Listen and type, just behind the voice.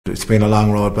It's been a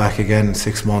long road back again,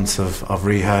 6 months of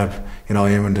rehab,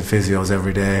 him and the physios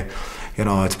every day.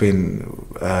 It's been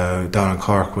down in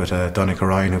Cork with Denis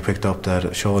Leamy, who picked up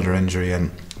that shoulder injury,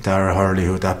 and Dara Hurley,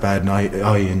 who had that bad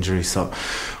eye injury. So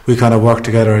we kind of worked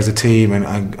together as a team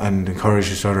and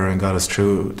encouraged each other and got us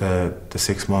through the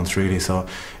 6 months really. So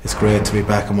it's great to be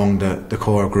back among the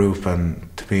core group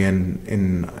and to be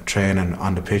in training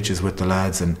on the pitches with the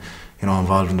lads and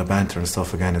involved in the banter and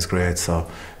stuff again is great. So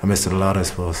I missed it a lot, I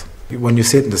suppose. When you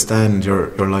sit in the stand, you're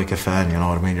like a fan, you know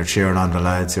what I mean? You're cheering on the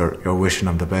lads, you're wishing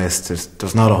them the best.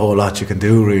 There's not a whole lot you can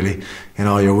do really.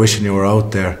 You're wishing you were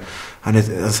out there. And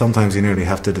sometimes you nearly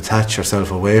have to detach yourself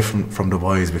away from the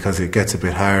boys because it gets a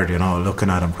bit hard,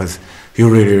 looking at them, because you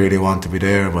really, really want to be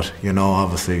there, but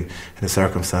obviously in the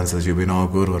circumstances you'll be no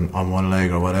good on one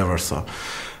leg or whatever. So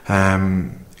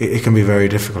it can be very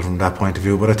difficult from that point of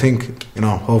view. But I think,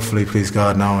 hopefully, please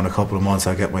God, now in a couple of months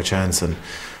I'll get my chance, and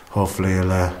hopefully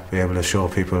I'll be able to show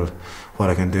people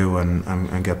what I can do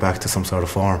and get back to some sort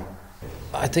of form.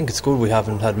 I think it's good we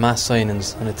haven't had mass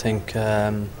signings, and I think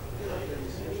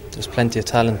there's plenty of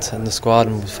talent in the squad,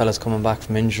 and with fellas coming back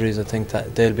from injuries, I think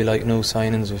that they'll be like new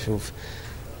signings. If you've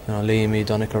Leamy,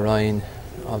 Denis Leamy,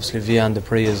 obviously Vian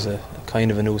Dupree is a kind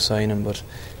of a new signing, but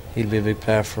he'll be a big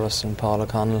player for us, and Paul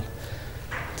Connell,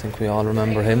 I think we all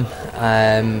remember him,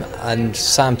 and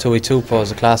Sam Tuitupo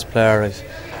is a class player. I've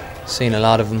seen a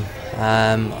lot of him,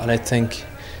 and I think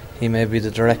he may be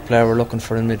the direct player we're looking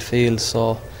for in midfield.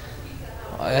 So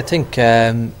I think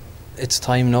it's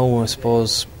time now, I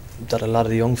suppose, that a lot of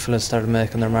the young fellas started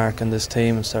making their mark in this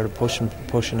team and started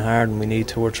pushing hard, and we need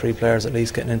 2 or 3 players at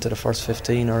least getting into the first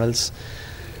 15, or else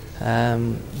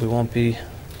we won't be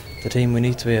the team we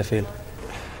need to be, I feel.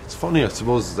 It's funny, I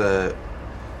suppose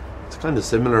it's kind of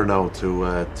similar now to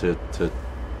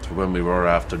when we were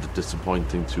after the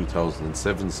disappointing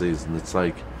 2007 season. It's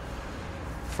like,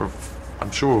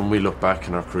 I'm sure when we look back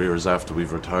in our careers after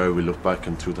we've retired, we look back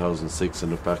in 2006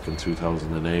 and look back in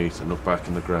 2008 and look back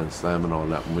in the Grand Slam and all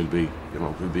that, and we'll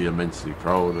be immensely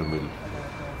proud.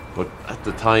 But at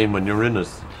the time when you're in it,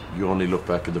 you only look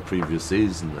back at the previous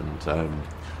season, and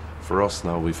for us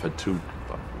now, we've had in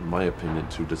my opinion,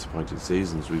 2 disappointing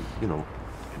seasons.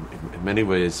 In many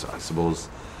ways, I suppose,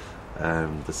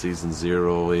 the season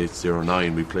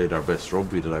 08-09, we played our best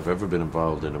rugby that I've ever been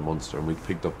involved in Munster, and we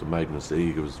picked up the Magnus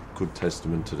League. It was a good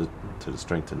testament to the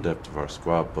strength and depth of our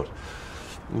squad. But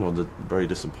the very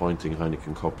disappointing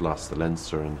Heineken Cup loss to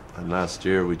Leinster, and last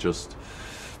year we just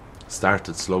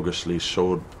started sluggishly,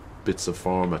 showed bits of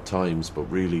form at times, but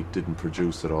really didn't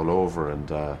produce it all over. And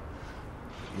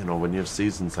when you have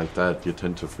seasons like that, you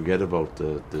tend to forget about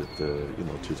the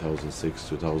 2006,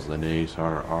 2008,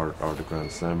 or the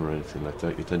Grand Slam or anything like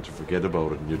that. You tend to forget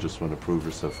about it, and you just want to prove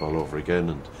yourself all over again.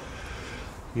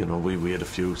 And we had a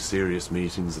few serious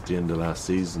meetings at the end of last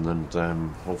season,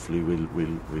 and hopefully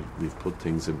we've put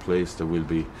things in place that will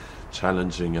be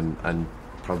challenging and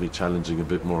probably challenging a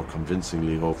bit more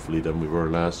convincingly, hopefully, than we were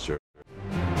last year.